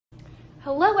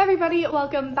Hello everybody,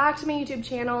 welcome back to my YouTube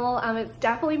channel. It's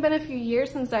definitely been a few years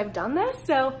since I've done this,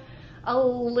 so a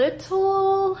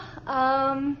little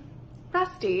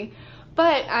rusty.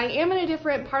 But I am in a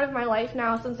different part of my life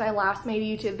now since I last made a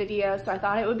YouTube video, so I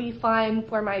thought it would be fun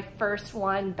for my first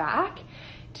one back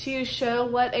to show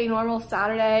what a normal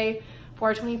Saturday for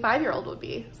a 25-year-old would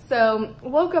be. So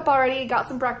woke up already, got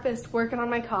some breakfast, working on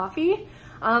my coffee.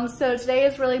 So today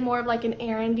is really more of like an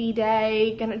errandy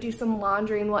day, gonna do some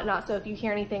laundry and whatnot. So if you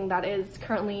hear anything, that is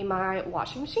currently my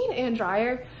washing machine and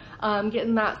dryer,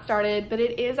 getting that started. But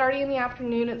it is already in the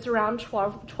afternoon, it's around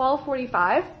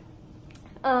 12:45.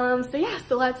 So yeah,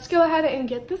 so let's go ahead and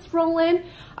get this rolling.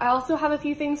 I also have a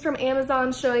few things from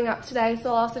Amazon showing up today,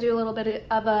 so I'll also do a little bit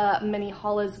of a mini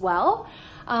haul as well.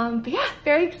 But yeah,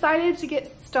 very excited to get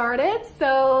started.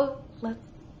 So let's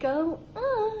go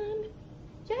on.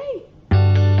 Yay!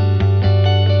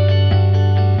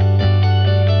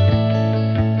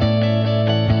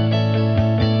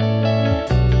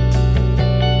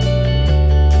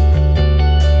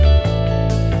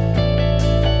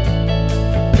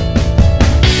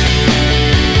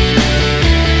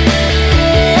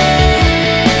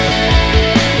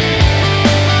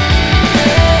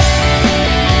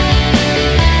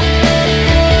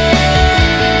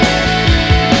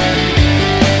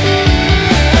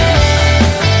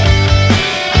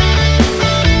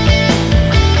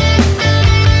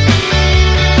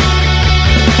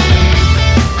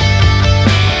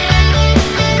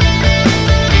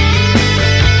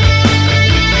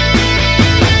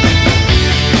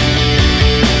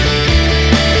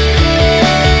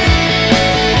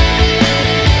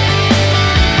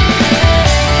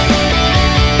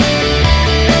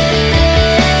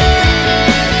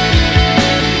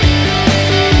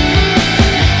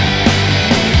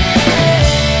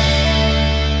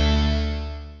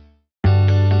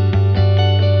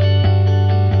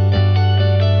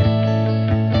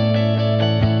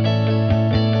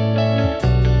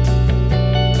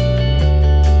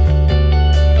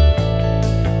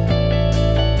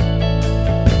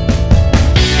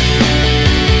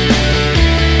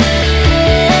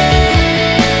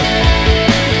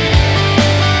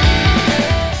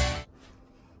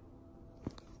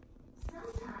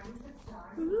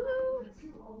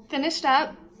 Finished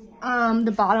up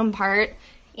the bottom part,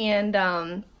 and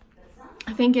I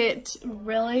think it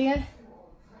really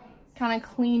kind of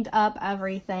cleaned up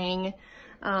everything.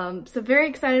 So very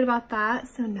excited about that.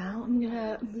 So now I'm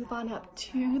gonna move on up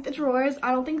to the drawers.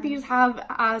 I don't think these have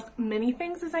as many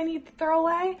things as I need to throw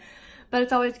away, but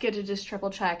it's always good to just triple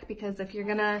check, because if you're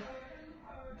gonna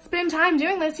spend time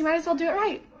doing this, you might as well do it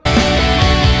right.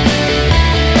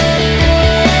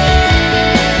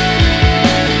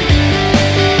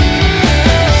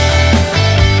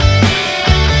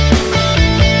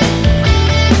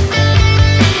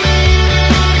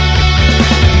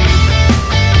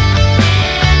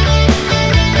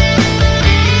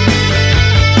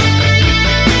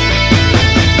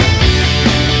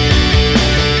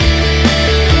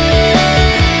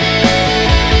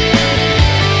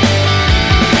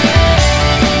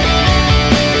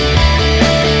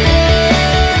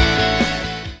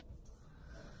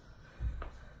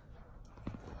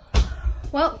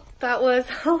 Well, that was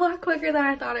a lot quicker than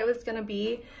I thought it was gonna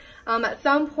be. At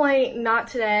some point, not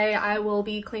today, I will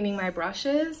be cleaning my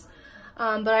brushes,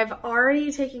 but I've already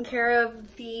taken care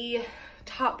of the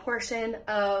top portion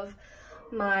of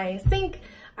my sink.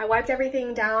 I wiped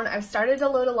everything down. I've started to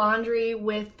load a laundry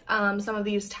with some of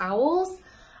these towels.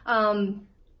 But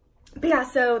yeah,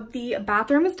 so the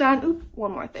bathroom is done. Oop,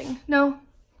 one more thing. No,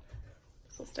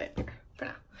 this will stay there for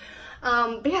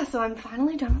now. But yeah, so I'm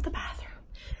finally done with the bathroom.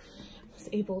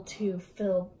 Able to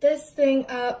fill this thing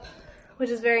up, which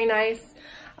is very nice.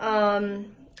 I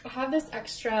have this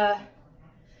extra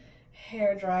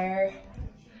hair dryer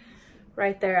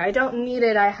right there. I don't need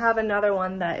it. I have another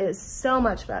one that is so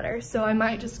much better, so I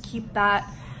might just keep that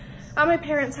at my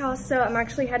parents' house. So I'm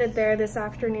actually headed there this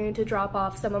afternoon to drop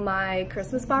off some of my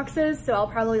Christmas boxes, so I'll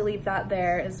probably leave that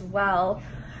there as well.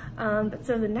 But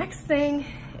so the next thing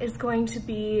is going to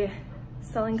be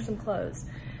selling some clothes.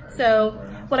 So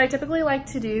what I typically like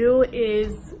to do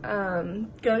is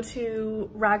go to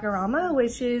Ragorama,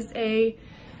 which is a,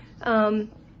 it's kind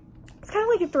of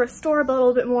like a thrift store, but a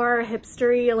little bit more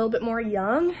hipstery, a little bit more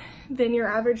young than your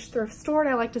average thrift store. And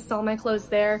I like to sell my clothes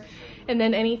there. And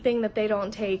then anything that they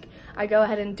don't take, I go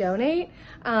ahead and donate.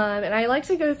 And I like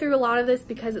to go through a lot of this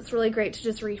because it's really great to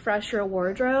just refresh your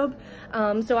wardrobe.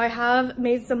 So I have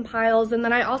made some piles, and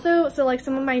then I also, so like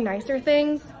some of my nicer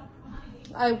things,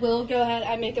 I will go ahead,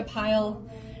 I make a pile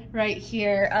right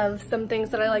here of some things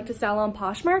that I like to sell on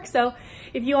Poshmark. So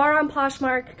if you are on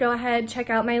Poshmark, go ahead, check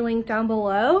out my link down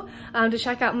below to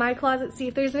check out my closet, see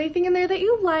if there's anything in there that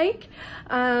you like.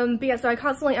 But yeah, so I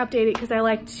constantly update it because I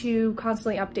like to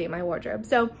constantly update my wardrobe.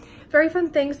 So very fun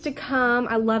things to come.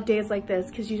 I love days like this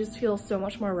because you just feel so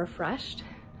much more refreshed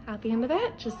at the end of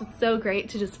it. Just it's so great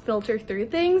to just filter through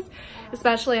things,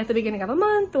 especially at the beginning of a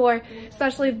month or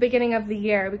especially at the beginning of the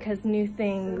year, because new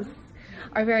things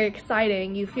are very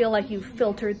exciting. You feel like you've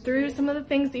filtered through some of the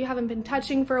things that you haven't been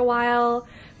touching for a while,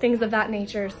 things of that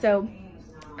nature. So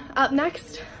up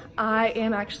next, I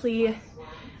am actually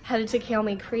headed to Kale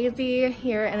Me Crazy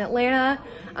here in Atlanta,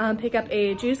 pick up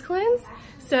a juice cleanse.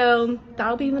 So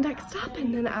that'll be the next stop,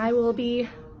 and then I will be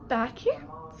back here.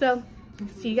 So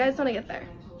see you guys when I get there.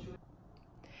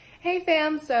 Hey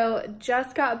fam, so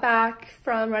just got back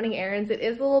from running errands. It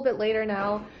is a little bit later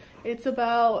now. It's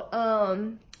about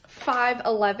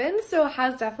 5:11, so it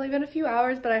has definitely been a few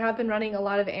hours, but I have been running a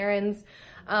lot of errands.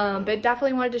 But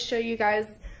definitely wanted to show you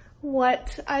guys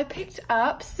what I picked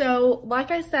up. So like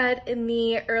I said in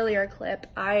the earlier clip,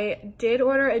 I did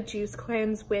order a juice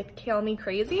cleanse with Kale Me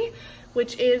Crazy,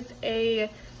 which is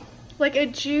a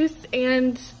juice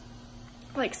and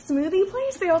like smoothie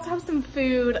place. They also have some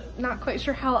food. Not quite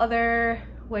sure how other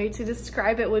way to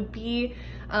describe it would be.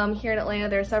 Here in Atlanta,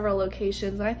 there are several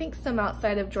locations, and I think some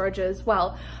outside of Georgia as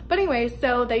well. But anyway,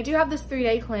 so they do have this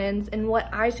 3-day cleanse, and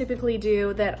what I typically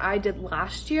do that I did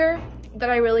last year that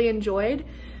I really enjoyed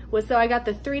was, so I got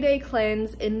the 3-day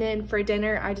cleanse, and then for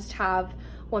dinner, I just have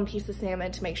 1 piece of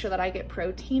salmon to make sure that I get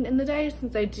protein in the day,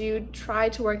 since I do try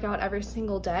to work out every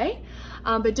single day.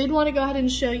 But did want to go ahead and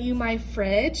show you my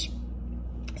fridge.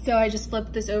 So I just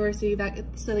flipped this over so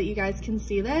that you guys can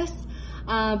see this.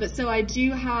 But so I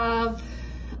do have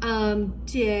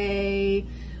day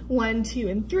 1, 2,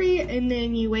 and 3, and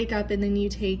then you wake up and then you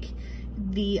take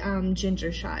the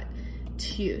ginger shot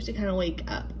to kind of wake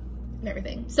up and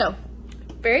everything. So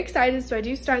very excited. So I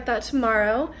do start that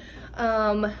tomorrow,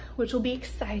 which will be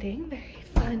exciting, very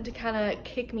fun to kind of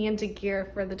kick me into gear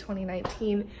for the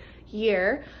 2019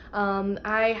 year.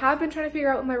 I have been trying to figure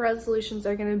out what my resolutions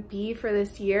are going to be for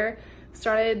this year.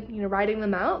 Started, writing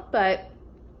them out, but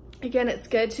again, it's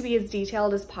good to be as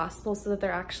detailed as possible so that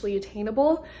they're actually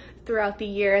attainable throughout the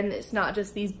year and it's not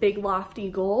just these big lofty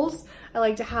goals. I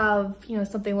like to have,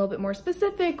 something a little bit more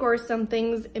specific or some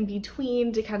things in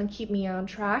between to kind of keep me on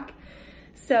track.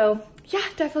 So yeah,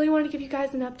 definitely wanted to give you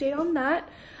guys an update on that.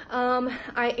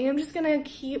 I am just gonna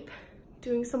keep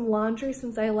doing some laundry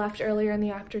since I left earlier in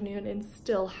the afternoon and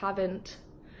still haven't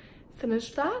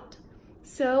finished that.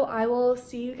 So I will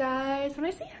see you guys when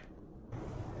I see you.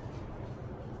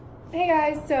 Hey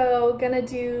guys, so gonna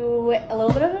do a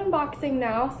little bit of unboxing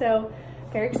now. So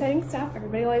very exciting stuff.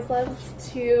 Everybody always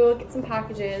loves to get some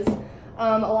packages.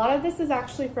 A lot of this is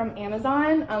actually from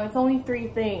Amazon. It's only 3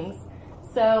 things.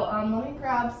 So let me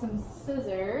grab some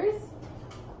scissors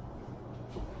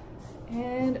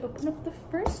and open up the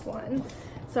first one.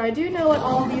 So I do know what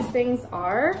all of these things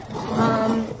are.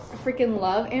 I freaking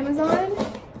love Amazon.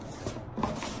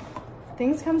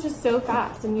 Things come just so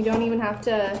fast and you don't even have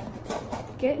to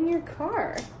get in your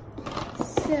car.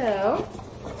 So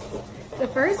the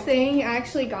first thing I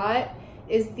actually got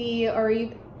is the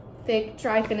Ori Thick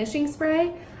Dry Finishing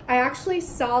Spray. I actually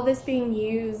saw this being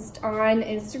used on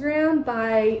Instagram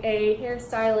by a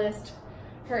hairstylist.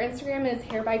 Her Instagram is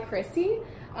Hair by Chrissy.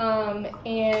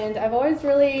 And I've always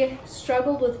really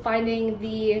struggled with finding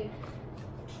the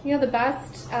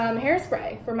best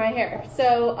hairspray for my hair.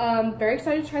 So very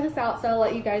excited to try this out, so I'll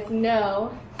let you guys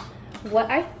know what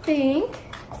I think.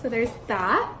 So there's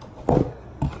that.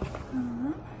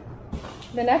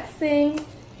 The next thing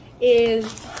is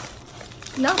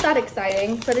not that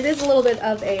exciting, but it is a little bit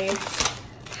of a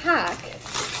hack,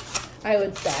 I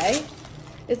would say.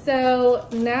 So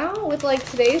now with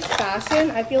today's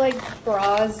fashion, I feel like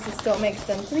bras just don't make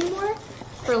sense anymore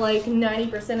for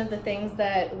 90% of the things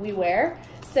that we wear.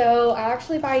 So I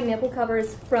actually buy nipple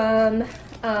covers from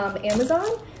Amazon.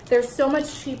 They're so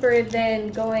much cheaper than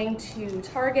going to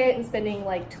Target and spending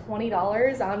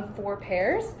 $20 on 4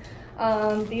 pairs.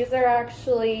 These are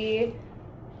actually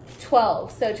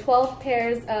 12. So 12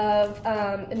 pairs of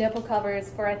nipple covers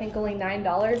for I think only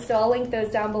 $9. So I'll link those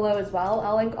down below as well.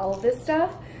 I'll link all of this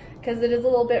stuff because it is a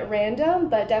little bit random,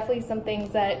 but definitely some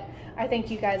things that I think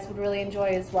you guys would really enjoy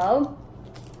as well.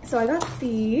 So I got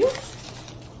these.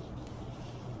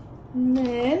 And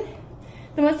then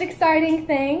the most exciting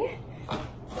thing,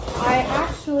 I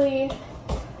actually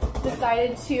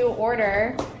decided to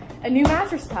order a new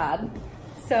mattress pad.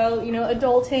 So,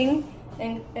 adulting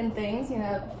and things,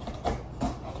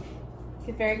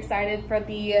 get very excited for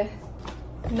the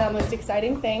not most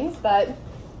exciting things, but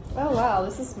oh wow,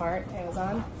 this is smart,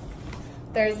 Amazon.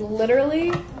 There's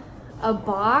literally a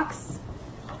box.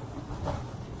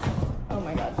 Oh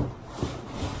my God.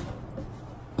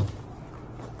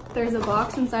 There's a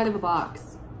box inside of a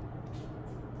box.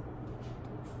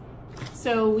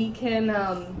 So we can,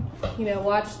 you know,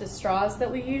 watch the straws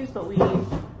that we use, but we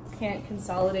can't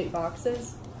consolidate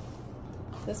boxes.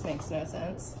 This makes no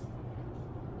sense.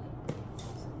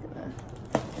 Just gonna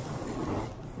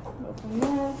open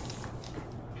this.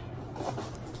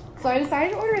 So I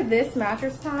decided to order this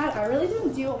mattress pad. I really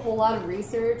didn't do a whole lot of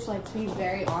research, like, to be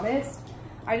very honest.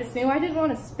 I just knew I didn't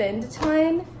want to spend a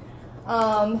ton.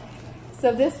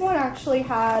 So this one actually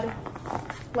had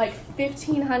like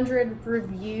 1,500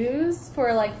 reviews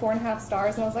for like 4.5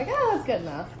 stars, and I was like, oh, that's good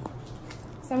enough.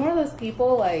 So I'm one of those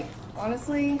people, like,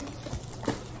 honestly,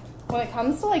 when it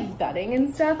comes to like bedding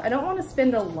and stuff, I don't want to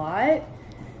spend a lot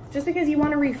just because you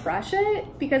want to refresh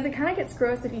it, because it kind of gets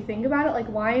gross if you think about it. Like,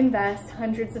 why invest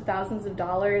hundreds of thousands of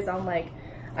dollars on like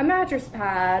a mattress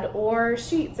pad or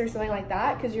sheets or something like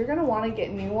that, because you're going to want to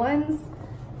get new ones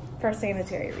for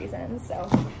sanitary reasons. So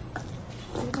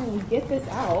see if I can get this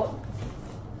out.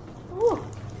 Ooh.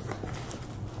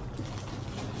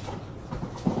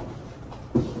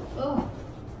 Oh.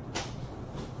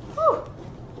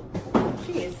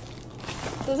 Jeez.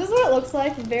 So this is what it looks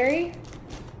like. Very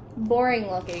boring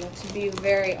looking, to be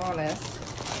very honest.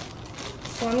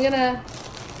 So I'm gonna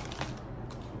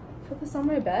put this on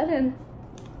my bed and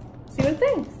see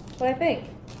what I think.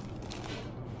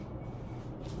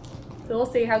 So we'll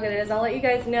see how good it is. I'll let you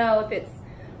guys know if it's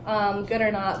good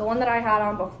or not. The one that I had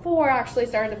on before actually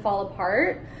started to fall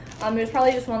apart. It was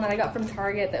probably just one that I got from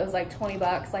Target that was like 20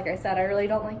 bucks. Like I said, I really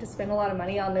don't like to spend a lot of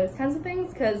money on those kinds of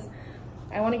things because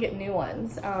I want to get new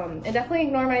ones. And definitely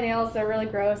ignore my nails. They're really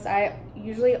gross. I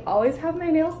usually always have my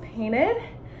nails painted.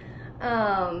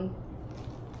 And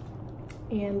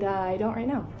I don't right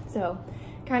now. So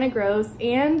kind of gross.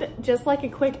 And just like a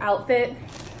quick outfit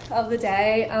of the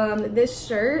day, this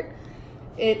shirt,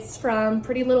 it's from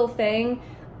Pretty Little Thing.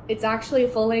 It's actually a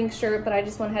full-length shirt, but I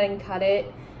just went ahead and cut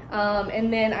it.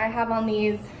 And then I have on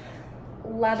these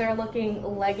leather-looking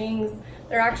leggings.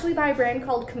 They're actually by a brand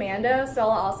called Commando, so I'll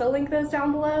also link those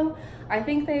down below. I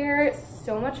think they are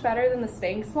so much better than the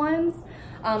Spanx ones,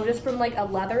 just from like a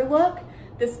leather look.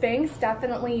 The Spanx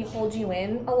definitely hold you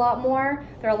in a lot more.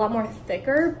 They're a lot more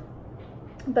thicker,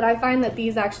 but I find that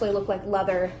these actually look like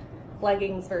leather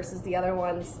leggings versus the other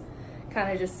ones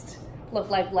kind of just look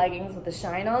like leggings with the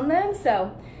shine on them.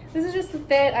 So this is just the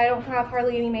fit. I don't have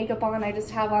hardly any makeup on. I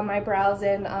just have on my brows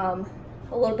and a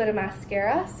little bit of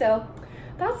mascara. So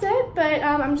that's it. But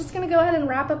I'm just gonna go ahead and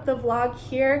wrap up the vlog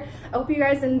here. I hope you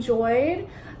guys enjoyed.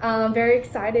 Very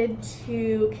excited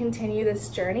to continue this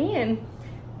journey and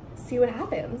see what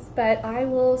happens. But I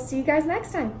will see you guys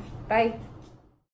next time. Bye.